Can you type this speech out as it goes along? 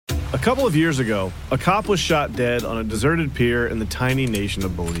A couple of years ago, a cop was shot dead on a deserted pier in the tiny nation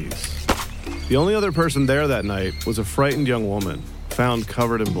of Belize. The only other person there that night was a frightened young woman, found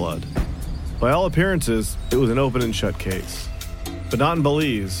covered in blood. By all appearances, it was an open and shut case. But not in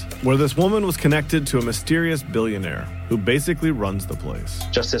Belize, where this woman was connected to a mysterious billionaire who basically runs the place.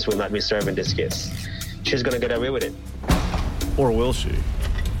 Justice will not be served in this case. She's gonna get away with it. Or will she?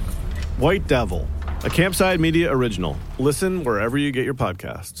 White Devil, a Campside Media original. Listen wherever you get your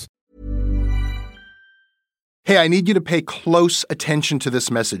podcasts. Hey, I need you to pay close attention to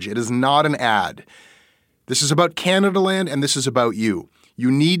this message. It is not an ad. This is about Canadaland, and this is about you. You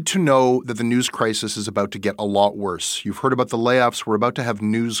need to know that the news crisis is about to get a lot worse. You've heard about the layoffs. We're about to have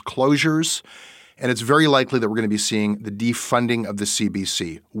news closures, and it's very likely that we're going to be seeing the defunding of the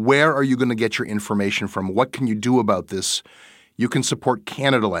CBC. Where are you going to get your information from? What can you do about this? You can support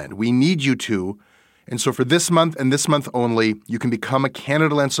Canadaland. We need you to. And so for this month and this month only, you can become a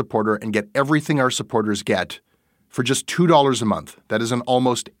Canadaland supporter and get everything our supporters get for just $2 a month. That is an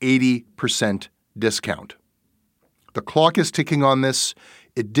almost 80% discount. The clock is ticking on this.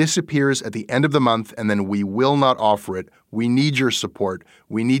 It disappears at the end of the month, and then we will not offer it. We need your support.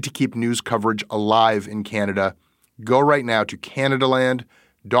 We need to keep news coverage alive in Canada. Go right now to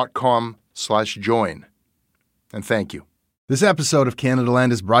canadaland.com/join. And thank you. This episode of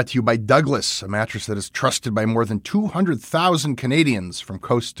Canadaland is brought to you by Douglas, a mattress that is trusted by more than 200,000 Canadians from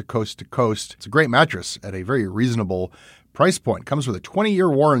coast to coast to coast. It's a great mattress at a very reasonable price point. Comes with a 20-year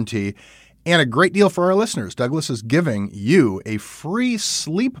warranty and a great deal for our listeners. Douglas is giving you a free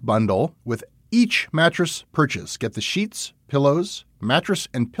sleep bundle with each mattress purchase. Get the sheets, pillows, mattress,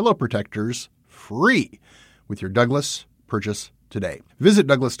 and pillow protectors free with your Douglas purchase today. Visit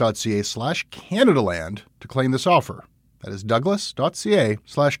douglas.ca/Canadaland to claim this offer. That is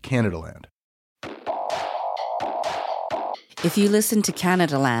douglas.ca/Canadaland. If you listen to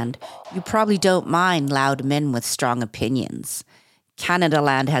Canadaland, you probably don't mind loud men with strong opinions.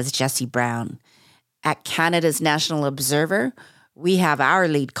 Canadaland has Jesse Brown. At Canada's National Observer, we have our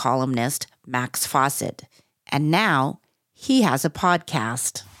lead columnist, Max Fawcett. And now, he has a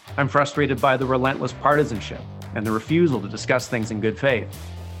podcast. I'm frustrated by the relentless partisanship and the refusal to discuss things in good faith.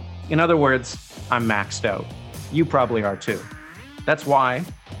 In other words, I'm maxed out. You probably are too. That's why,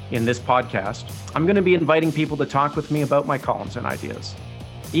 in this podcast, I'm going to be inviting people to talk with me about my columns and ideas.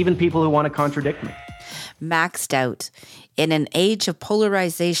 Even people who want to contradict me. Maxed out. In an age of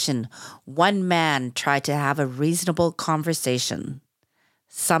polarization, one man tried to have a reasonable conversation.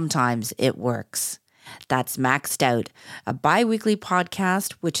 Sometimes it works. That's Maxed Out, a bi-weekly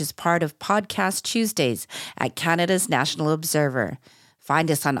podcast which is part of Podcast Tuesdays at Canada's National Observer.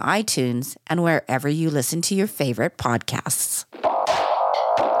 Find us on iTunes and wherever you listen to your favorite podcasts.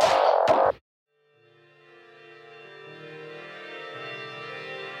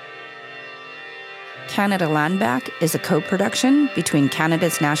 CanadaLANDBACK is a co-production between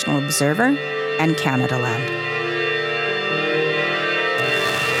Canada's National Observer and Canadaland.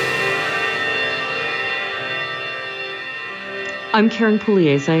 I'm Karen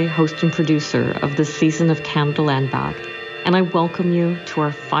Pugliese, host and producer of this season of CanadaLANDBACK, and I welcome you to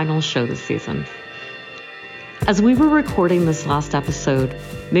our final show this season. As we were recording this last episode,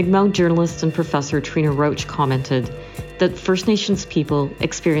 Mi'kmaq journalist and professor Trina Roach commented that First Nations people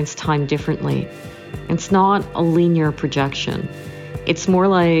experience time differently. It's not a linear projection. It's more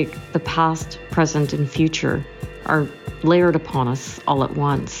like the past, present, and future are layered upon us all at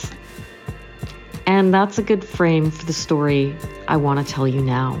once. And that's a good frame for the story I want to tell you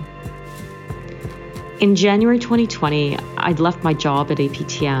now. In January 2020, I'd left my job at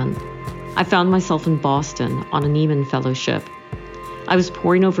APTN. I found myself in Boston on a Neiman Fellowship. I was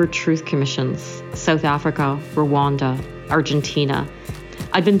poring over truth commissions, South Africa, Rwanda, Argentina.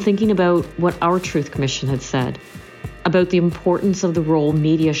 I'd been thinking about what our Truth Commission had said, about the importance of the role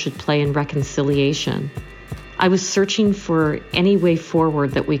media should play in reconciliation. I was searching for any way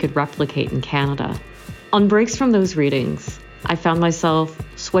forward that we could replicate in Canada. On breaks from those readings, I found myself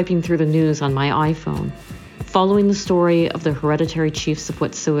swiping through the news on my iPhone, following the story of the hereditary chiefs of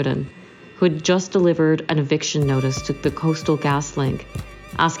Wet'suwet'en, who had just delivered an eviction notice to the Coastal GasLink,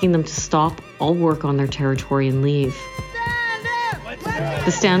 asking them to stop all work on their territory and leave.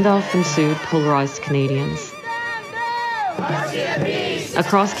 The standoff ensued polarized Canadians.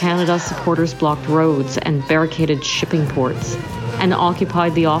 Across Canada, supporters blocked roads and barricaded shipping ports and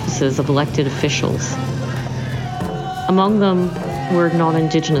occupied the offices of elected officials. Among them were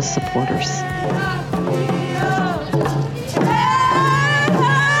non-Indigenous supporters.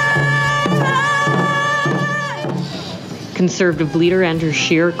 Conservative leader Andrew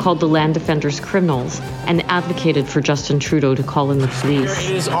Scheer called the land defenders criminals and advocated for Justin Trudeau to call in the police.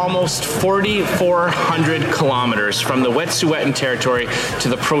 It is almost 4,400 kilometers from the Wet'suwet'en territory to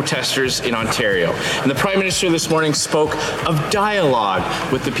the protesters in Ontario. And the Prime Minister this morning spoke of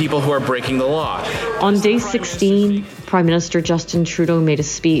dialogue with the people who are breaking the law. On day 16, Prime Minister Justin Trudeau made a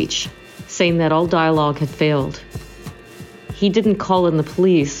speech saying that all dialogue had failed. He didn't call in the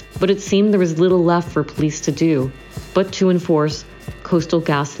police, but it seemed there was little left for police to do but to enforce Coastal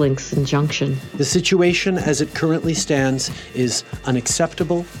GasLink's injunction. The situation as it currently stands is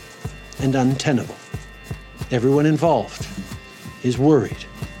unacceptable and untenable. Everyone involved is worried.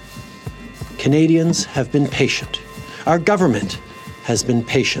 Canadians have been patient. Our government has been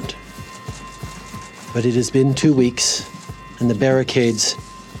patient. But it has been 2 weeks, and the barricades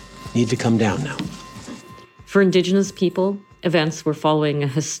need to come down now. For Indigenous people, events were following a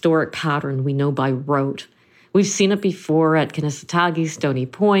historic pattern we know by rote. We've seen it before at Kanesatagi, Stony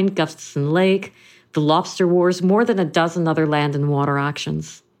Point, Gustafson Lake, the Lobster Wars, more than a dozen other land and water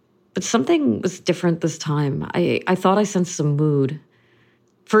actions. But something was different this time. I thought I sensed some mood.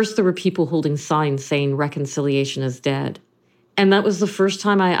 First, there were people holding signs saying reconciliation is dead. And that was the first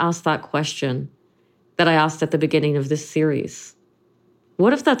time I asked that question that I asked at the beginning of this series.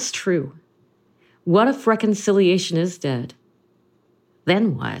 What if that's true? What if reconciliation is dead?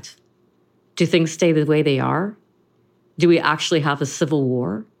 Then what? Do things stay the way they are? Do we actually have a civil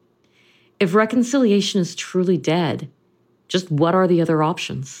war? If reconciliation is truly dead, just what are the other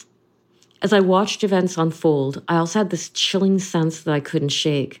options? As I watched events unfold, I also had this chilling sense that I couldn't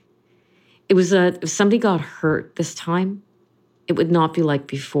shake. It was that if somebody got hurt this time, it would not be like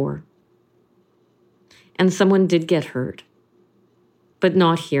before. And someone did get hurt. But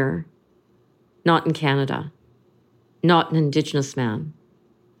not here. Not in Canada. Not an Indigenous man.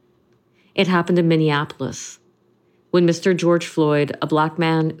 It happened in Minneapolis, when Mr. George Floyd, a Black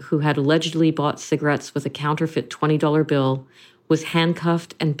man who had allegedly bought cigarettes with a counterfeit $20 bill, was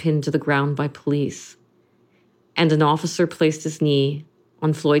handcuffed and pinned to the ground by police. And an officer placed his knee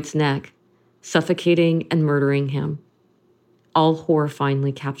on Floyd's neck, suffocating and murdering him. All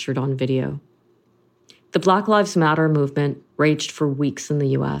horrifyingly captured on video. The Black Lives Matter movement raged for weeks in the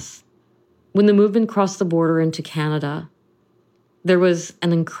US. When the movement crossed the border into Canada, there was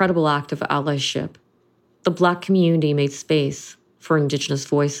an incredible act of allyship. The Black community made space for Indigenous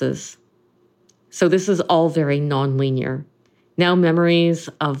voices. So this is all very non-linear. Now memories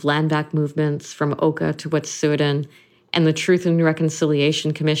of land-back movements from Oka to Wet'suwet'en and the Truth and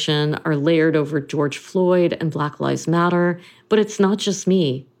Reconciliation Commission are layered over George Floyd and Black Lives Matter, but it's not just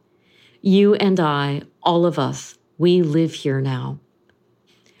me. You and I, all of us, we live here now.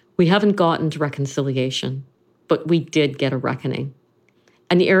 We haven't gotten to reconciliation, but we did get a reckoning.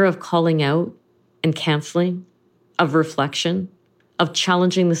 An era of calling out and canceling, of reflection, of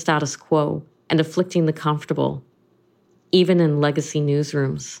challenging the status quo and afflicting the comfortable, even in legacy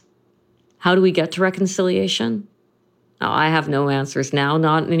newsrooms. How do we get to reconciliation? Oh, I have no answers now,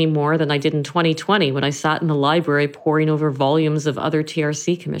 not any more than I did in 2020 when I sat in the library poring over volumes of other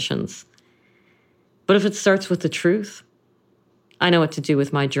TRC commissions. But if it starts with the truth, I know what to do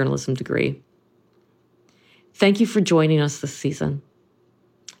with my journalism degree. Thank you for joining us this season.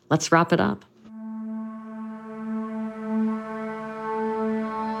 Let's wrap it up.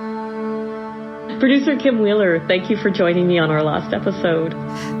 Producer Kim Wheeler, thank you for joining me on our last episode.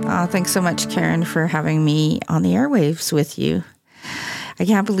 Thanks so much, Karen, for having me on the airwaves with you. I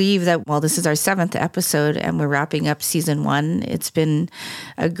can't believe that, this is our 7th episode and we're wrapping up season 1. It's been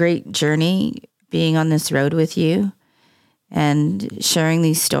a great journey being on this road with you and sharing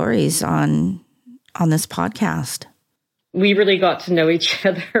these stories on this podcast. We really got to know each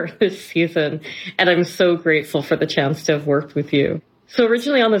other this season, and I'm so grateful for the chance to have worked with you. So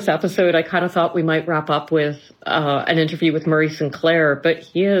originally on this episode, I kind of thought we might wrap up with an interview with Murray Sinclair, but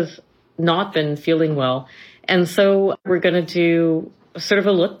he has not been feeling well. And so we're going to do sort of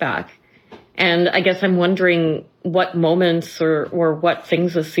a look back. And I guess I'm wondering what moments or what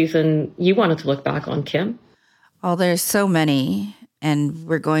things this season you wanted to look back on, Kim? Oh, there's so many. And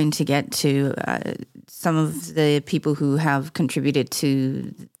we're going to get to some of the people who have contributed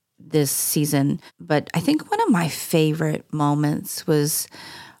to this season. But I think one of my favorite moments was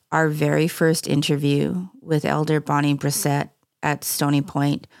our very first interview with Elder Bonnie Brissett at Stony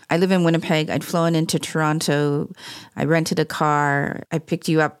Point. I live in Winnipeg. I'd flown into Toronto. I rented a car. I picked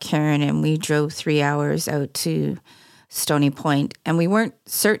you up, Karen, and we drove 3 hours out to Stony Point. And we weren't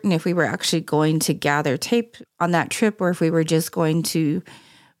certain if we were actually going to gather tape on that trip or if we were just going to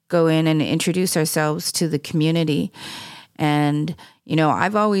go in and introduce ourselves to the community. And,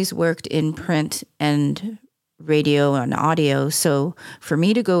 I've always worked in print and radio and audio. So for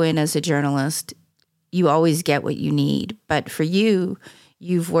me to go in as a journalist, you always get what you need. But for you,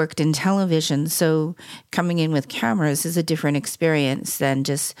 you've worked in television. So coming in with cameras is a different experience than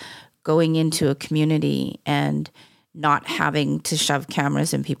just going into a community and not having to shove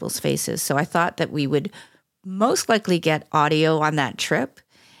cameras in people's faces. So I thought that we would most likely get audio on that trip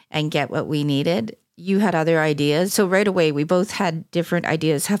and get what we needed. You had other ideas. So right away, we both had different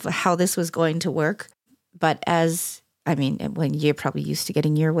ideas of how this was going to work. But when you're probably used to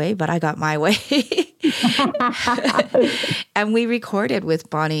getting your way, but I got my way. And we recorded with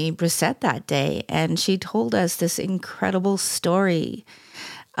Bonnie Brissette that day. And she told us this incredible story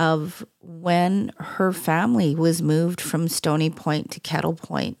of when her family was moved from Stony Point to Kettle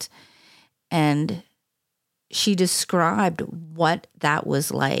Point. And she described what that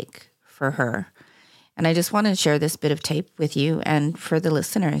was like for her. And I just want to share this bit of tape with you and for the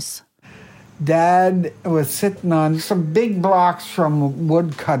listeners. Dad was sitting on some big blocks from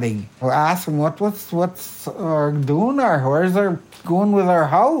wood cutting. I asked him, what's doing there? Where's our going with our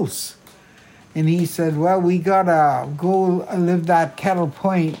house? And he said, well, we gotta go live at Kettle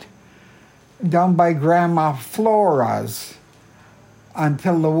Point down by Grandma Flora's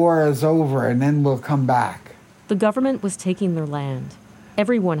until the war is over, and then we'll come back. The government was taking their land.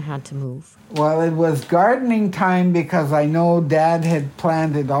 Everyone had to move. Well, it was gardening time because I know Dad had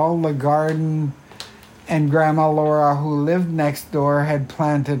planted all the garden, and Grandma Laura, who lived next door, had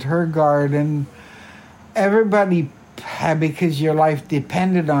planted her garden. Everybody, because your life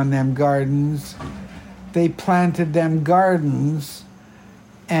depended on them gardens, they planted them gardens.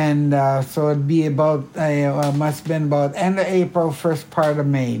 And so it'd be about, must have been about end of April, first part of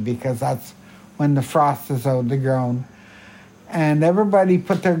May, because that's when the frost is out of the ground. And everybody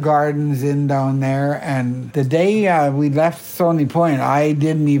put their gardens in down there. And the day we left Stony Point, I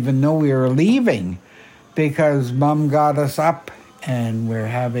didn't even know we were leaving because Mom got us up and we're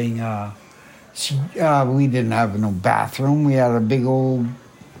having, we didn't have no bathroom. We had a big old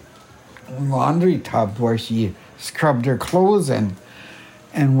laundry tub where she scrubbed her clothes in.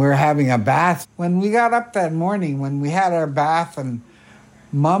 And we're having a bath. When we got up that morning, when we had our bath and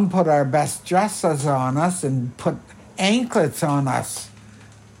Mom put our best dresses on us and put anklets on us.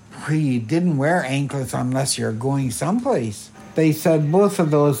 We didn't wear anklets unless you're going someplace. They said both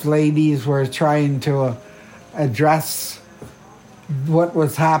of those ladies were trying to address what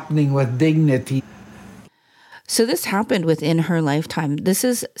was happening with dignity. So this happened within her lifetime. This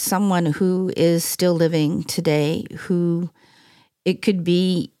is someone who is still living today, who it could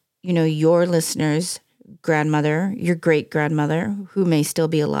be, your listeners' grandmother, your great-grandmother, who may still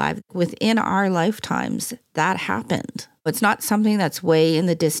be alive. Within our lifetimes, that happened. It's not something that's way in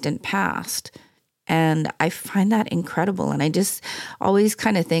the distant past. And I find that incredible. And I just always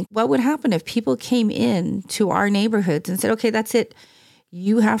kind of think, what would happen if people came in to our neighborhoods and said, okay, that's it.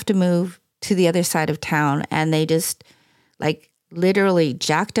 You have to move to the other side of town. And they just literally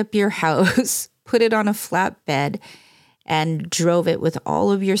jacked up your house, put it on a flatbed, and drove it with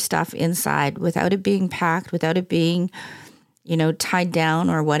all of your stuff inside without it being packed, without it being, tied down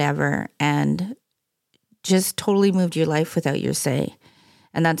or whatever, and just totally moved your life without your say.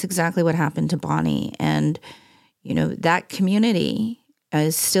 And that's exactly what happened to Bonnie. And, that community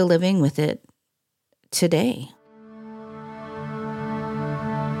is still living with it today.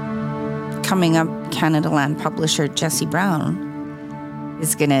 Coming up, Canada Land publisher Jesse Brown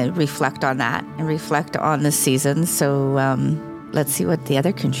is going to reflect on that and reflect on this season. So let's see what the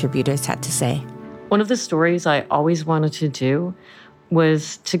other contributors had to say. One of the stories I always wanted to do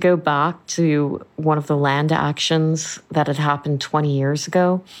was to go back to one of the land actions that had happened 20 years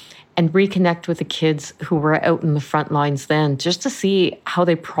ago and reconnect with the kids who were out in the front lines then, just to see how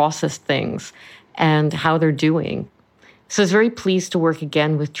they processed things and how they're doing. So I was very pleased to work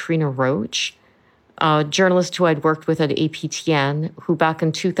again with Trina Roach, a journalist who I'd worked with at APTN, who back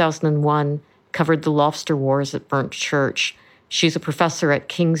in 2001 covered the Lobster Wars at Burnt Church. She's a professor at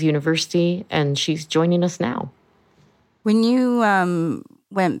King's University, and she's joining us now. When you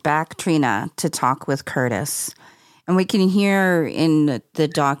went back, Trina, to talk with Curtis, and we can hear in the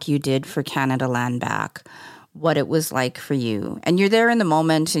doc you did for Canada Land Back what it was like for you. And you're there in the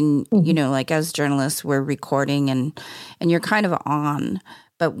moment, and, as journalists, we're recording, and you're kind of on.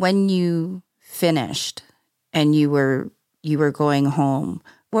 But when you finished and you were going home,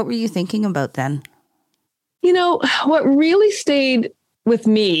 what were you thinking about then? What really stayed with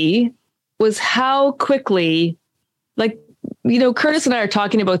me was how quickly, Curtis and I are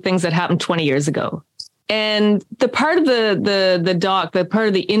talking about things that happened 20 years ago. And the part of the doc, the part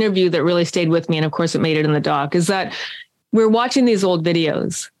of the interview that really stayed with me, and of course it made it in the doc, is that we're watching these old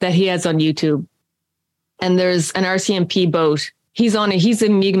videos that he has on YouTube. and there's an RCMP boat. He's a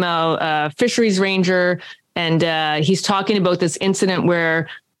Mi'kmaq fisheries ranger, and he's talking about this incident where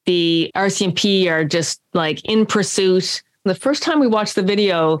the RCMP are just like in pursuit. The first time we watched the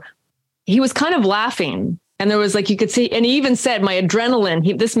video, he was kind of laughing. And there was like, you could see, and he even said, my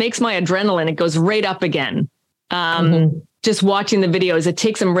adrenaline, this makes my adrenaline, it goes right up again. Just watching the videos, it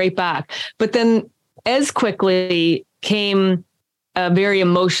takes him right back. But then as quickly came a very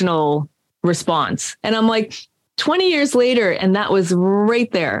emotional response. And I'm like, 20 years later, and that was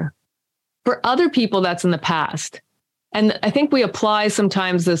right there. For other people, that's in the past. And I think we apply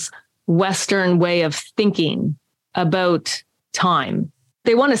sometimes this Western way of thinking about time.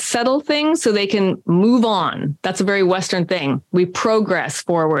 They want to settle things so they can move on. That's a very Western thing. We progress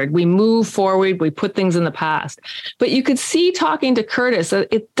forward. We move forward. We put things in the past. But you could see talking to Curtis,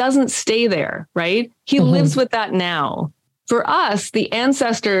 it doesn't stay there, right? He lives with that now. For us, the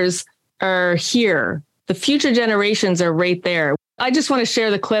ancestors are here. The future generations are right there. I just want to share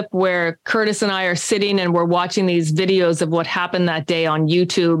the clip where Curtis and I are sitting and we're watching these videos of what happened that day on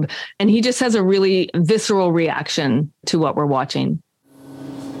YouTube. And he just has a really visceral reaction to what we're watching.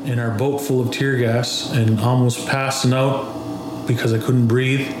 In our boat full of tear gas and almost passing out because I couldn't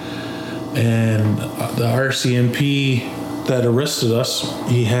breathe. And the RCMP that arrested us,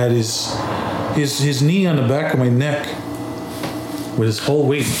 he had his knee on the back of my neck with his whole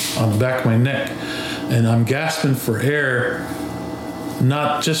weight on the back of my neck. And I'm gasping for air,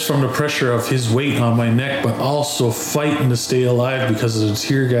 not just from the pressure of his weight on my neck, but also fighting to stay alive because of the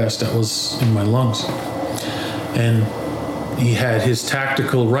tear gas that was in my lungs. And he had his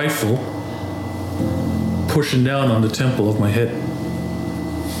tactical rifle pushing down on the temple of my head.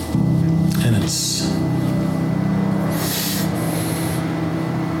 And it's...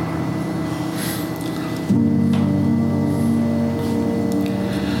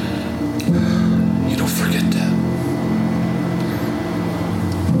 You don't forget that.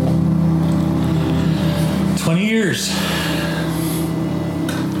 20 years.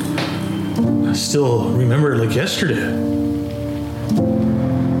 I still remember it like yesterday.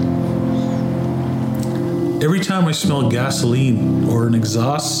 Every time I smell gasoline or an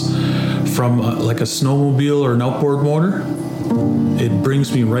exhaust from like a snowmobile or an outboard motor, it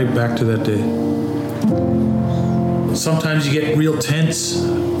brings me right back to that day. Sometimes you get real tense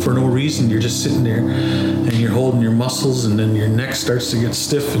for no reason. You're just sitting there and you're holding your muscles, and then your neck starts to get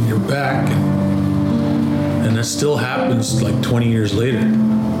stiff in your back. And that still happens like 20 years later.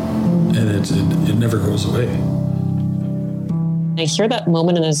 And it never goes away. I hear that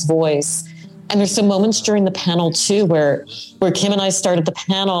moment in his voice. And there's some moments during the panel too, where Kim and I started the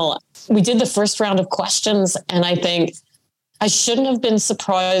panel. We did the first round of questions, and I think I shouldn't have been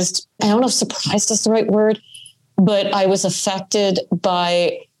surprised. I don't know if surprised is the right word, but I was affected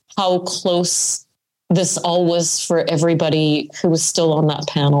by how close this all was for everybody who was still on that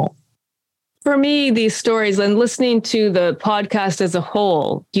panel. For me, these stories and listening to the podcast as a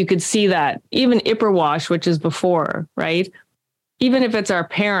whole, you could see that even Ipperwash, which is before, right? Even if it's our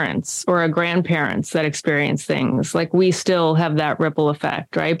parents or our grandparents that experience things, like we still have that ripple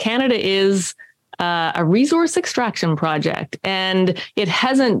effect, right? Canada is a resource extraction project, and it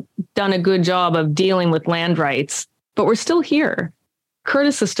hasn't done a good job of dealing with land rights, but we're still here.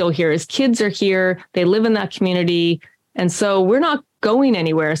 Curtis is still here. His kids are here. They live in that community. And so we're not going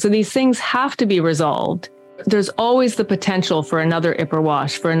anywhere. So these things have to be resolved. There's always the potential for another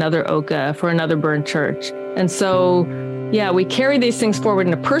Ipperwash, for another Oka, for another Burn Church. And so, yeah, we carry these things forward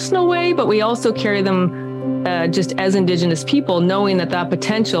in a personal way, but we also carry them just as Indigenous people, knowing that that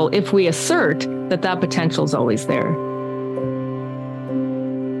potential, if we assert that that potential is always there.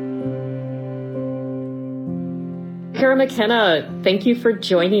 Kara McKenna, thank you for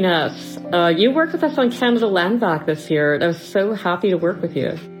joining us. You worked with us on Canada Land Back this year. I was so happy to work with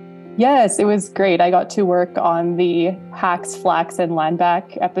you. Yes, it was great. I got to work on the Hacks, Flax, and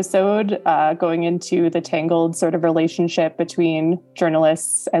Landback episode, going into the tangled sort of relationship between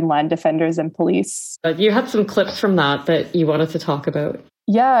journalists and land defenders and police. You had some clips from that you wanted to talk about.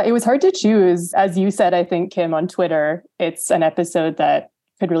 Yeah, it was hard to choose. As you said, I think, Kim, on Twitter, it's an episode that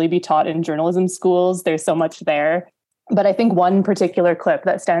could really be taught in journalism schools. There's so much there. But I think one particular clip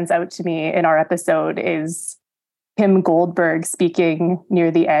that stands out to me in our episode is Kim Goldberg speaking near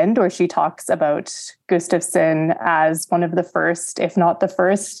the end, where she talks about Gustafson as one of the first, if not the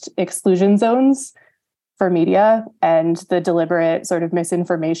first, exclusion zones for media and the deliberate sort of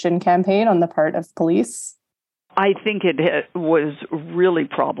misinformation campaign on the part of police. I think it was really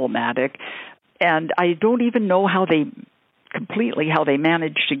problematic, and I don't even know how they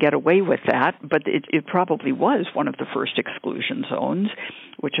managed to get away with that, but it probably was one of the first exclusion zones,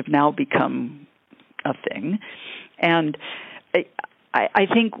 which have now become a thing. And I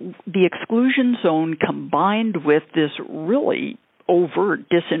think the exclusion zone combined with this really overt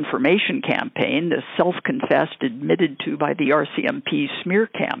disinformation campaign, this self-confessed, admitted to by the RCMP smear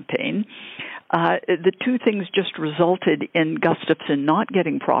campaign, the two things just resulted in Gustafson not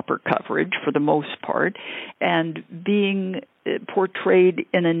getting proper coverage for the most part and being portrayed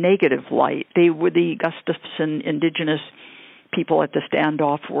in a negative light. The Gustafson Indigenous people at the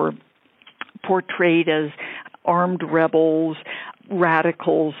standoff were portrayed as armed rebels,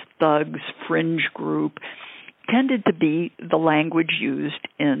 radicals, thugs, fringe group, tended to be the language used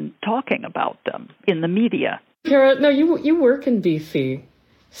in talking about them in the media. Kara, now you work in BC,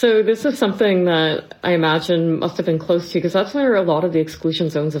 so this is something that I imagine must have been close to you because that's where a lot of the exclusion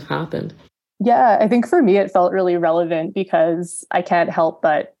zones have happened. Yeah, I think for me it felt really relevant because I can't help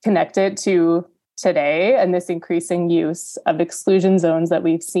but connect it to today and this increasing use of exclusion zones that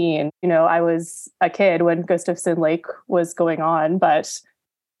we've seen. You know, I was a kid when Gustafson Lake was going on, but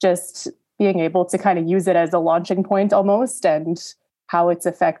just being able to kind of use it as a launching point almost, and how it's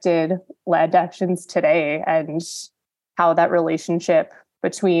affected land actions today and how that relationship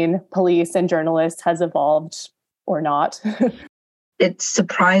between police and journalists has evolved or not. It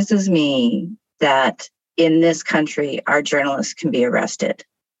surprises me that in this country, our journalists can be arrested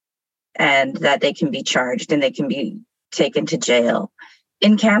and that they can be charged and they can be taken to jail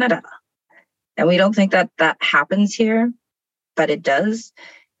in Canada. And we don't think that that happens here, but it does.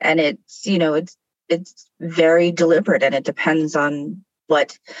 And it's, you know, it's very deliberate and it depends on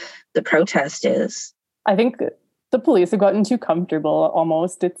what the protest is. I think the police have gotten too comfortable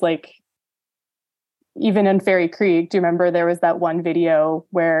almost. It's like, even in Fairy Creek, do you remember there was that one video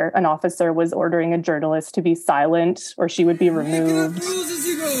where an officer was ordering a journalist to be silent or she would be removed?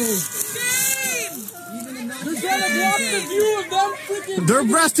 They're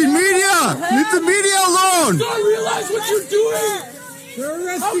arresting media! Leave the media alone! Don't realize what you're doing! They're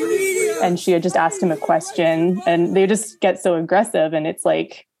arresting media! And she had just asked him a question and they just get so aggressive. And it's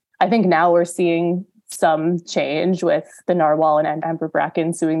like, I think now we're seeing some change with the Narwhal and Amber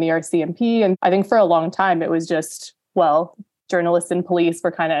Bracken suing the RCMP. And I think for a long time, it was just, well, journalists and police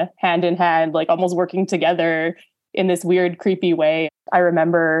were kind of hand in hand, like almost working together in this weird, creepy way. I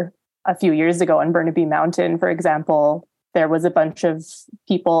remember a few years ago on Burnaby Mountain, for example, there was a bunch of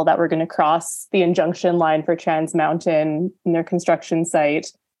people that were going to cross the injunction line for Trans Mountain in their construction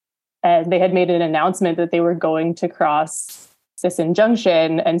site. And they had made an announcement that they were going to cross this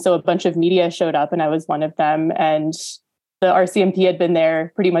injunction. And so a bunch of media showed up and I was one of them. And the RCMP had been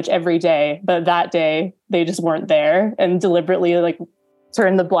there pretty much every day, but that day they just weren't there and deliberately like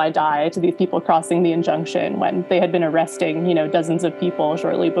turned the blind eye to these people crossing the injunction when they had been arresting, you know, dozens of people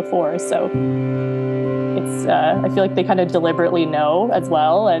shortly before. So it's, I feel like they kind of deliberately know as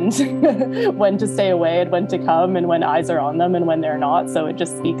well and when to stay away and when to come and when eyes are on them and when they're not. So it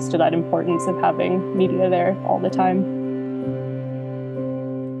just speaks to that importance of having media there all the time.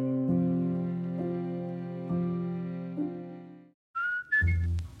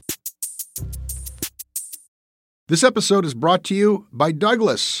 This episode is brought to you by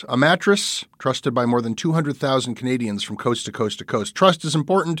Douglas, a mattress trusted by more than 200,000 Canadians from coast to coast to coast. Trust is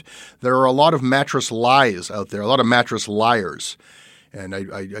important. There are a lot of mattress lies out there, a lot of mattress liars. And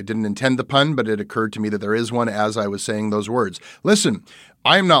I didn't intend the pun, but it occurred to me that there is one as I was saying those words. Listen,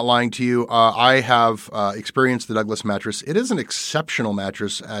 I am not lying to you. I have experienced the Douglas mattress. It is an exceptional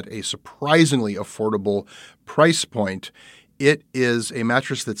mattress at a surprisingly affordable price point. It is a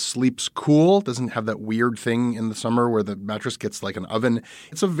mattress that sleeps cool, doesn't have that weird thing in the summer where the mattress gets like an oven.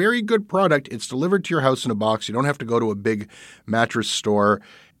 It's a very good product. It's delivered to your house in a box. You don't have to go to a big mattress store.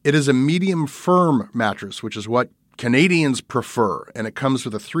 It is a medium firm mattress, which is what Canadians prefer, and it comes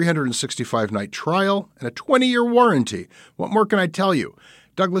with a 365-night trial and a 20-year warranty. What more can I tell you?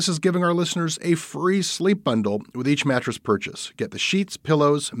 Douglas is giving our listeners a free sleep bundle with each mattress purchase. Get the sheets,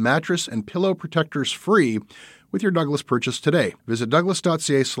 pillows, mattress, and pillow protectors free with your Douglas purchase today. Visit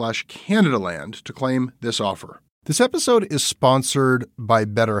douglas.ca/CanadaLand to claim this offer. This episode is sponsored by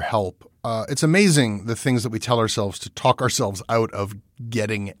BetterHelp. It's amazing the things that we tell ourselves to talk ourselves out of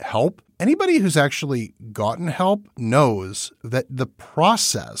getting help. Anybody who's actually gotten help knows that the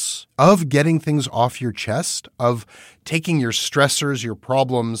process of getting things off your chest, of taking your stressors, your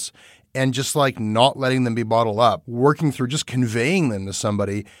problems, and just like not letting them be bottled up, working through just conveying them to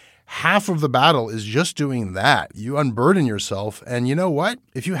somebody, half of the battle is just doing that. You unburden yourself. And you know what?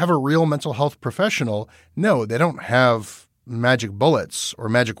 If you have a real mental health professional, no, they don't have magic bullets or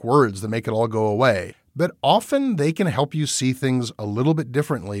magic words that make it all go away. But often they can help you see things a little bit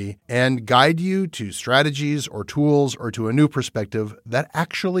differently and guide you to strategies or tools or to a new perspective that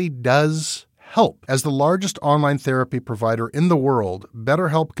actually does help. As the largest online therapy provider in the world,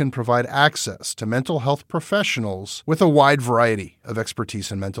 BetterHelp can provide access to mental health professionals with a wide variety of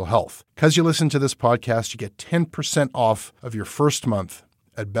expertise in mental health. Because you listen to this podcast, you get 10% off of your first month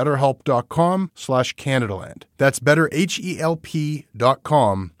at betterhelp.com/CanadaLand. That's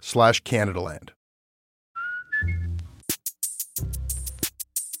betterhelp.com/CanadaLand.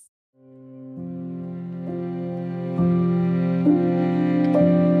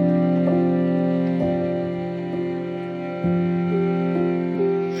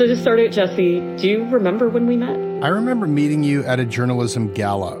 So to start out, Jesse, do you remember when we met? I remember meeting you at a journalism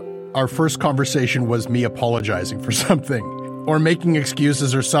gala. Our first conversation was me apologizing for something or making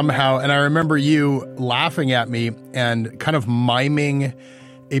excuses or somehow. And I remember you laughing at me and kind of miming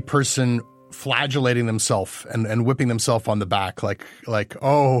a person flagellating themselves and whipping themselves on the back like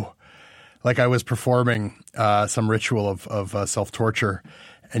I was performing some ritual of self-torture.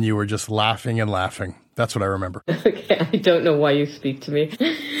 And you were just laughing and laughing. That's what I remember. Okay, I don't know why you speak to me.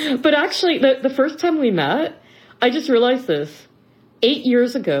 But actually, the first time we met, I just realized this. 8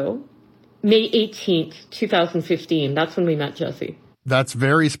 years ago, May 18th, 2015, that's when we met, Jesse. That's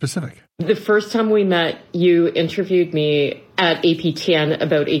very specific. The first time we met, you interviewed me at APTN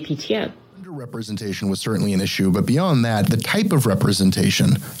about APTN. Representation was certainly an issue, but beyond that, the type of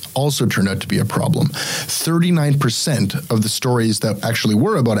representation also turned out to be a problem. 39% of the stories that actually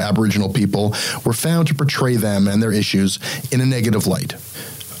were about Aboriginal people were found to portray them and their issues in a negative light.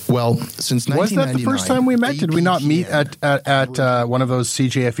 Well, since 1999... Was that the first time we met? Did we not meet at one of those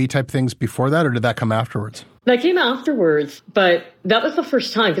CJFE type things before that, or did that come afterwards? That came afterwards, but that was the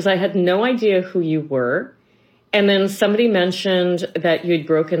first time because I had no idea who you were. And then somebody mentioned that you had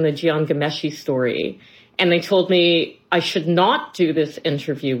broken the Jian Ghomeshi story. And they told me I should not do this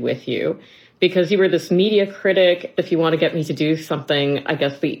interview with you because you were this media critic. If you want to get me to do something, I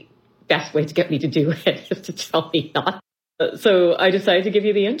guess the best way to get me to do it is to tell me not. So I decided to give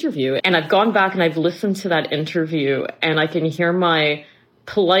you the interview. And I've gone back and I've listened to that interview and I can hear my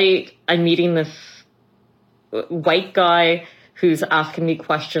polite, I'm meeting this white guy who's asking me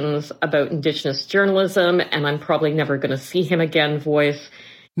questions about Indigenous journalism, and I'm probably never going to see him again voice.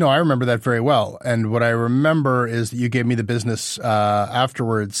 No, I remember that very well. And what I remember is that you gave me the business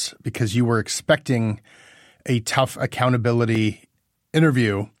afterwards because you were expecting a tough accountability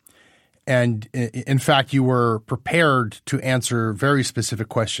interview. And in fact, you were prepared to answer very specific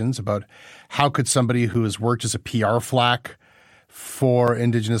questions about how could somebody who has worked as a PR flack for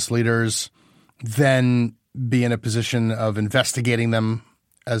Indigenous leaders then be in a position of investigating them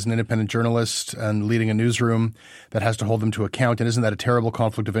as an independent journalist and leading a newsroom that has to hold them to account. And isn't that a terrible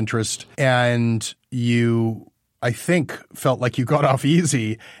conflict of interest? And you, I think, felt like you got off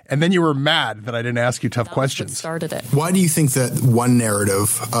easy. And then you were mad that I didn't ask you tough questions. Started it. Why do you think that one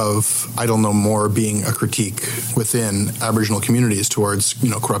narrative of I don't know more being a critique within Aboriginal communities towards,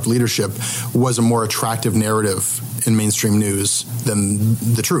 corrupt leadership was a more attractive narrative in mainstream news than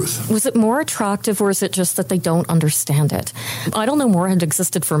the truth? Was it more attractive or is it just that they don't understand it? I don't know more had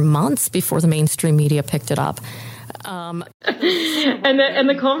existed for months before the mainstream media picked it up. And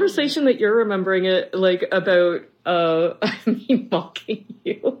the conversation that you're remembering it about me mocking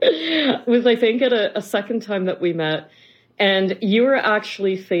you was, I think, at a second time that we met. And you were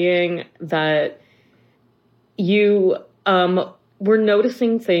actually saying that you were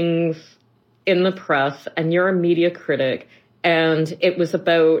noticing things in the press and you're a media critic. And it was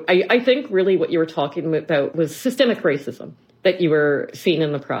about, I think really what you were talking about was systemic racism that you were seeing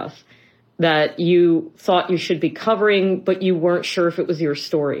in the press, that you thought you should be covering, but you weren't sure if it was your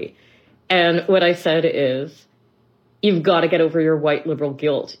story. And what I said is, you've got to get over your white liberal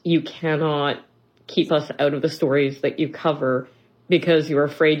guilt. You cannot keep us out of the stories that you cover because you're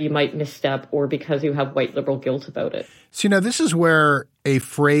afraid you might misstep or because you have white liberal guilt about it. So, this is where a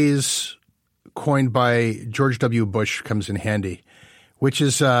phrase coined by George W. Bush comes in handy, which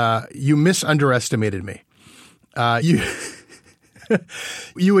is you misunderestimated me.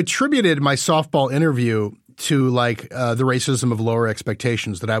 You attributed my softball interview to the racism of lower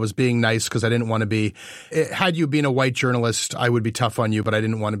expectations, that I was being nice because I didn't want to be – had you been a white journalist, I would be tough on you, but I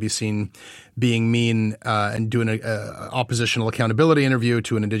didn't want to be seen being mean and doing an oppositional accountability interview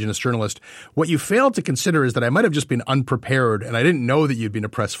to an Indigenous journalist. What you failed to consider is that I might have just been unprepared and I didn't know that you'd been a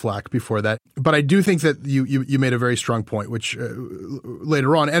press flack before that. But I do think that you made a very strong point, which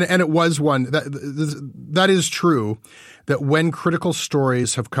later on – and it was one that is true, that when critical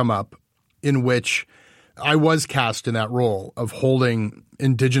stories have come up in which – I was cast in that role of holding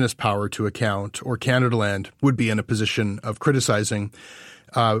Indigenous power to account, or CanadaLand would be in a position of criticizing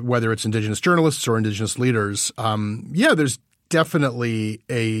whether it's Indigenous journalists or Indigenous leaders. There's definitely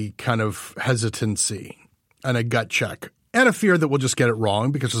a kind of hesitancy and a gut check and a fear that we'll just get it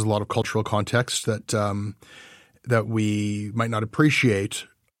wrong because there's a lot of cultural context that we might not appreciate.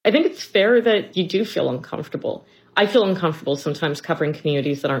 I think it's fair that you do feel uncomfortable. I feel uncomfortable sometimes covering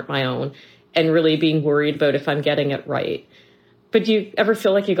communities that aren't my own and really being worried about if I'm getting it right. But do you ever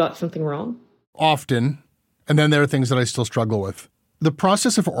feel like you got something wrong? Often. And then there are things that I still struggle with. The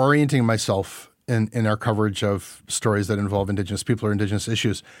process of orienting myself in our coverage of stories that involve Indigenous people or Indigenous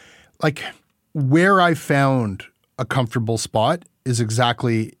issues, like where I found a comfortable spot is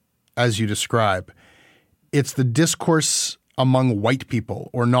exactly as you describe. It's the discourse among white people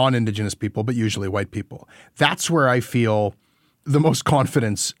or non-Indigenous people, but usually white people. That's where I feel the most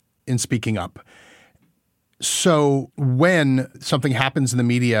confidence in speaking up. So when something happens in the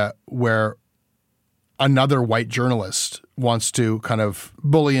media where another white journalist wants to kind of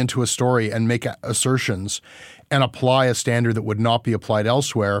bully into a story and make assertions and apply a standard that would not be applied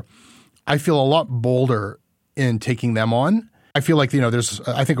elsewhere, I feel a lot bolder in taking them on. I feel like, there's,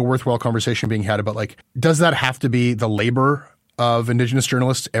 I think, a worthwhile conversation being had about like, does that have to be the labor of Indigenous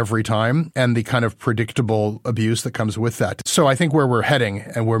journalists every time and the kind of predictable abuse that comes with that? So I think where we're heading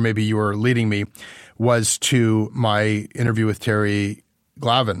and where maybe you were leading me was to my interview with Terry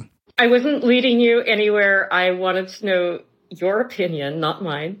Glavin. I wasn't leading you anywhere. I wanted to know your opinion, not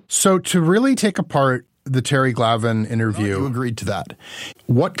mine. So to really take apart the Terry Glavin interview. You agreed to that.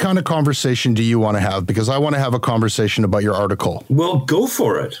 What kind of conversation do you want to have? Because I want to have a conversation about your article. Well, go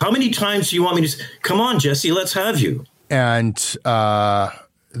for it. How many times do you want me to... Come on, Jesse, let's have you. And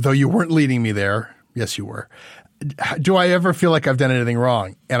though you weren't leading me there, yes, you were. Do I ever feel like I've done anything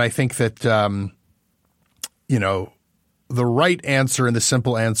wrong? And I think that, the right answer and the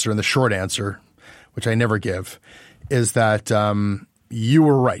simple answer and the short answer, which I never give, is that you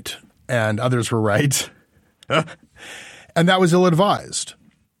were right and others were right. And that was ill-advised.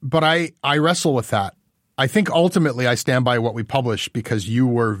 But I wrestle with that. I think ultimately I stand by what we published because you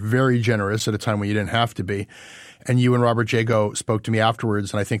were very generous at a time when you didn't have to be. And you and Robert Jago spoke to me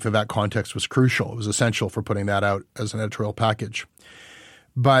afterwards, and I think that context was crucial. It was essential for putting that out as an editorial package.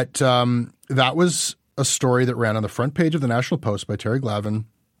 But that was a story that ran on the front page of the National Post by Terry Glavin.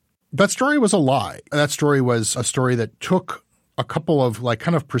 That story was a lie. That story was a story that took a couple of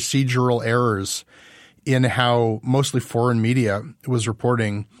kind of procedural errors in how mostly foreign media was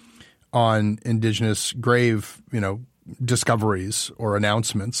reporting on Indigenous grave, discoveries or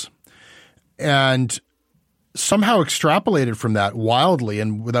announcements, and somehow extrapolated from that wildly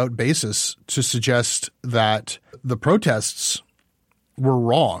and without basis to suggest that the protests were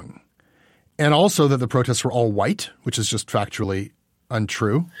wrong, and also that the protests were all white, which is just factually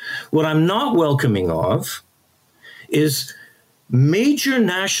untrue. What I'm not welcoming of is major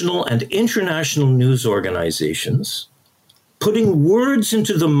national and international news organizations putting words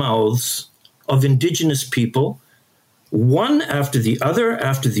into the mouths of Indigenous people, one after the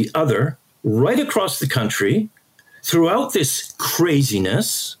other, right across the country, throughout this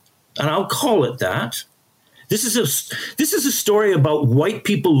craziness, and I'll call it that. This is a story about white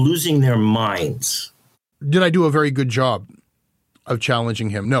people losing their minds. Did I do a very good job of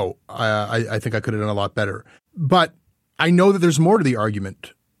challenging him? No, I think I could have done a lot better. But I know that there's more to the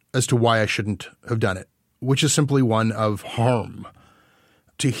argument as to why I shouldn't have done it, which is simply one of harm.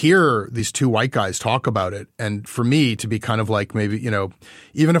 To hear these two white guys talk about it, and for me to be kind of like maybe,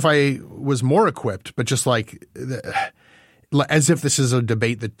 even if I was more equipped, but just like as if this is a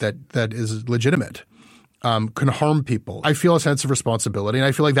debate that is legitimate, can harm people. I feel a sense of responsibility, and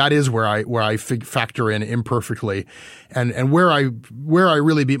I feel like that is where I factor in imperfectly, and where I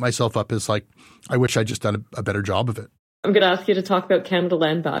really beat myself up is like I wish I'd just done a better job of it. I'm going to ask you to talk about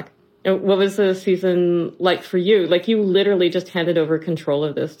CanadaLANDBACK. What was the season like for you? Like, you literally just handed over control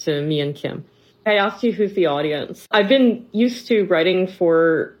of this to me and Kim. I asked you who's the audience. I've been used to writing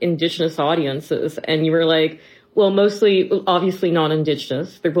for Indigenous audiences, and you were like, well, mostly, obviously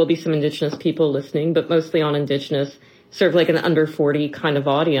non-Indigenous. There will be some Indigenous people listening, but mostly non-Indigenous, sort of like an under 40 kind of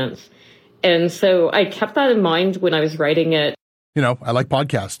audience. And so I kept that in mind when I was writing it. I like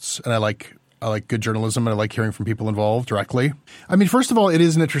podcasts, and I like good journalism, and I like hearing from people involved directly. I mean, first of all, it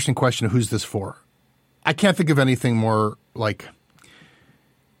is an interesting question of who's this for. I can't think of anything more like,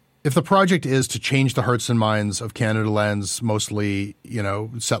 if the project is to change the hearts and minds of Canadaland's mostly,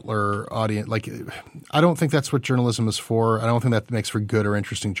 settler audience, I don't think that's what journalism is for. I don't think that makes for good or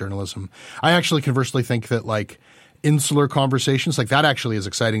interesting journalism. I actually conversely think that insular conversations, that actually is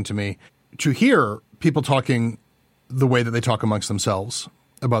exciting to me. To hear people talking the way that they talk amongst themselves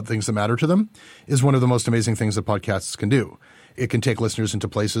about things that matter to them is one of the most amazing things that podcasts can do. It can take listeners into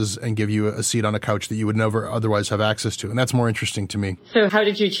places and give you a seat on a couch that you would never otherwise have access to. And that's more interesting to me. So how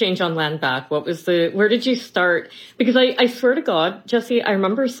did you change on Land Back? Where did you start? Because I swear to God, Jesse, I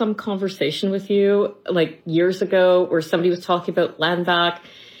remember some conversation with you like years ago where somebody was talking about Land Back,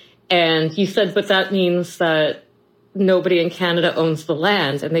 and you said, but that means that nobody in Canada owns the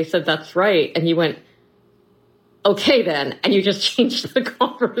land. And they said, that's right. And you went, okay then. And you just changed the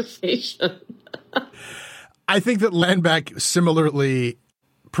conversation. I think that Land Back similarly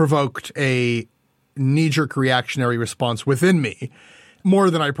provoked a knee-jerk reactionary response within me, more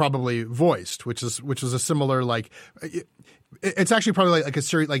than I probably voiced, which was a similar, like, it's actually probably like a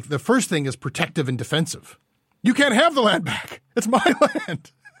series, like the first thing is protective and defensive. You can't have the land back. It's my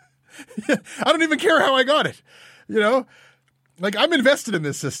land. I don't even care how I got it. Like, I'm invested in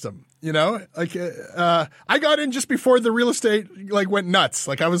this system, like, I got in just before the real estate, like, went nuts.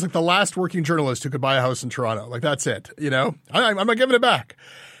 Like, I was like the last working journalist who could buy a house in Toronto. Like, that's it, I'm not giving it back.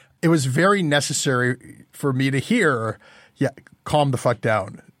 It was very necessary for me to hear, calm the fuck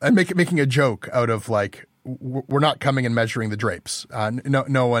down, and making a joke out of, like, we're not coming and measuring the drapes.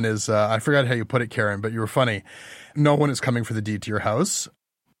 No one is, I forgot how you put it, Karen, but you were funny. No one is coming for the deed to your house.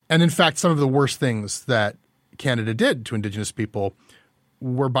 And in fact, some of the worst things that Canada did to Indigenous people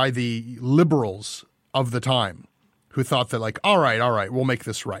were by the liberals of the time, who thought that, like, all right, we'll make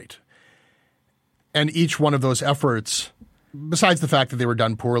this right. And each one of those efforts, besides the fact that they were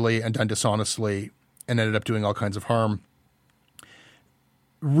done poorly and done dishonestly and ended up doing all kinds of harm,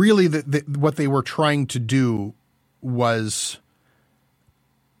 really what they were trying to do was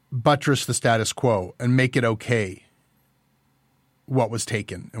buttress the status quo and make it okay what was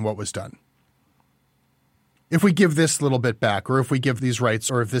taken and what was done. If we give this little bit back, or if we give these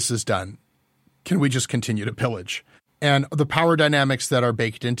rights, or if this is done, can we just continue to pillage? And the power dynamics that are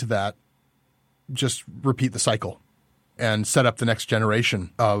baked into that just repeat the cycle and set up the next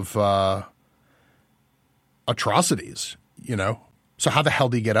generation of atrocities, So how the hell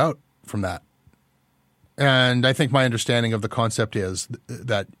do you get out from that? And I think my understanding of the concept is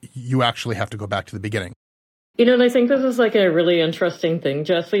that you actually have to go back to the beginning. And I think this is like a really interesting thing,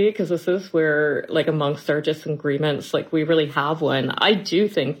 Jesse, because this is where, like, amongst our disagreements, like, we really have one. I do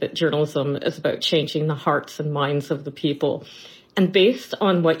think that journalism is about changing the hearts and minds of the people. And based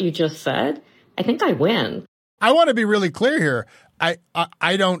on what you just said, I think I win. I want to be really clear here.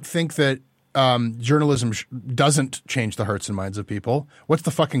 I don't think that journalism doesn't change the hearts and minds of people. What's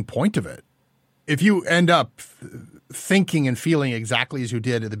the fucking point of it? If you end up thinking and feeling exactly as you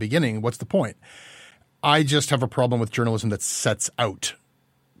did at the beginning, what's the point? I just have a problem with journalism that sets out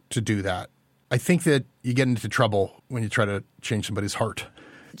to do that. I think that you get into trouble when you try to change somebody's heart.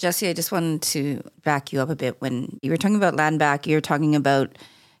 Jesse, I just wanted to back you up a bit. When you were talking about land back, you were talking about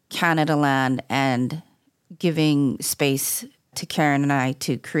Canada Land and giving space to Karen and I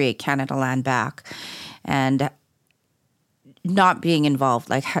to create Canada Land Back, and not being involved,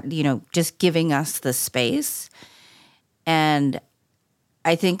 like, just giving us the space. And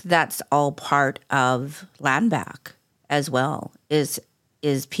I think that's all part of Land Back as well, is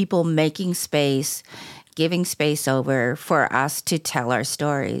people making space, giving space over for us to tell our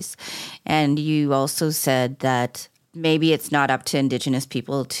stories. And you also said that maybe it's not up to Indigenous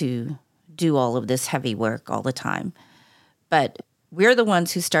people to do all of this heavy work all the time. But we're the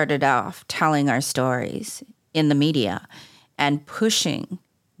ones who started off telling our stories in the media and pushing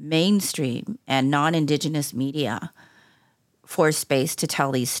mainstream and non-Indigenous media for space to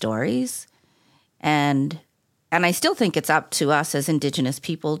tell these stories. And I still think it's up to us as Indigenous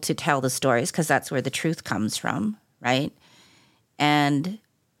people to tell the stories, because that's where the truth comes from, right? And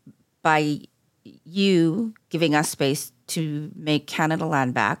by you giving us space to make Canada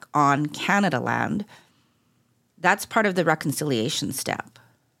Land Back on Canada land, that's part of the reconciliation step.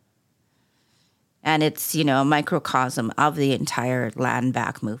 And it's, a microcosm of the entire Land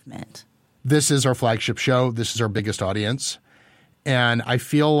Back movement. This is our flagship show. This is our biggest audience. And I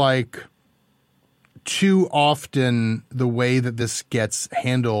feel like too often the way that this gets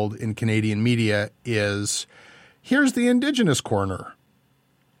handled in Canadian media is, here's the Indigenous corner.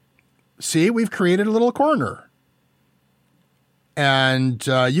 See, we've created a little corner. And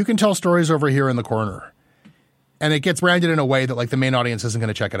you can tell stories over here in the corner. And it gets branded in a way that, like, the main audience isn't going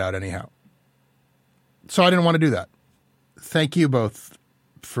to check it out anyhow. So I didn't want to do that. Thank you both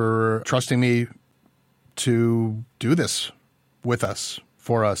for trusting me to do this with us,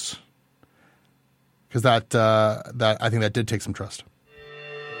 for us. Because that I think that did take some trust.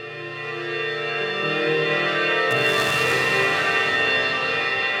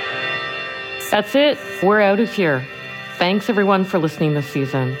 That's it. We're out of here. Thanks, everyone, for listening this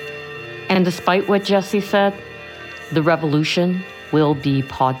season. And despite what Jesse said, The revolution will be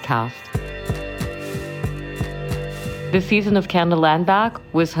podcast. This season of canadaLANDBACK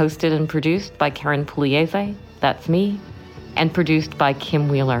was hosted and produced by Karen Pugliese, that's me, and produced by Kim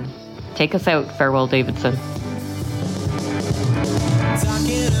Wheeler. Take us out, Farewell Davidson.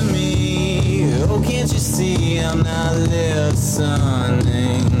 Talking to me, oh can't you see I'm not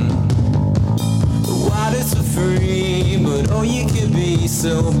listening? The water's for free, but oh you could be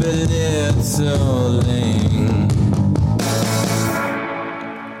so belittling.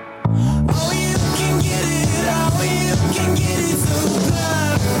 Oh you can get it, oh you can get it so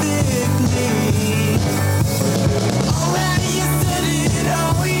perfectly. Alright you said it,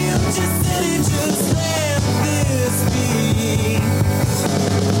 oh you just said it, just let this be.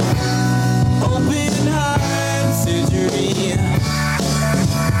 Open heart surgery.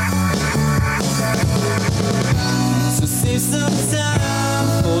 So save some time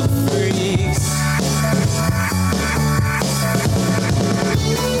for the freaks.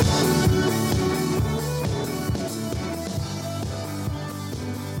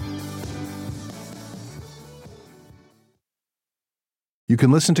 You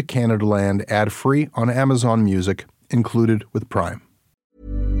can listen to Canadaland ad-free on Amazon Music, included with Prime.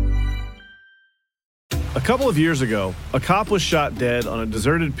 A couple of years ago, a cop was shot dead on a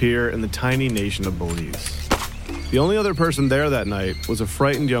deserted pier in the tiny nation of Belize. The only other person there that night was a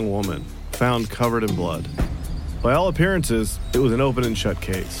frightened young woman, found covered in blood. By all appearances, it was an open and shut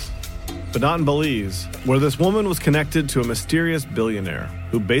case. But not in Belize, where this woman was connected to a mysterious billionaire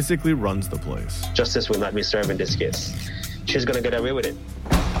who basically runs the place. Justice will not be served in this case. She's gonna get away with it.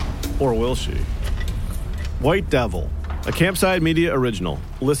 Or will she? White Devil, a Campside Media original.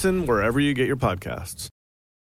 Listen wherever you get your podcasts.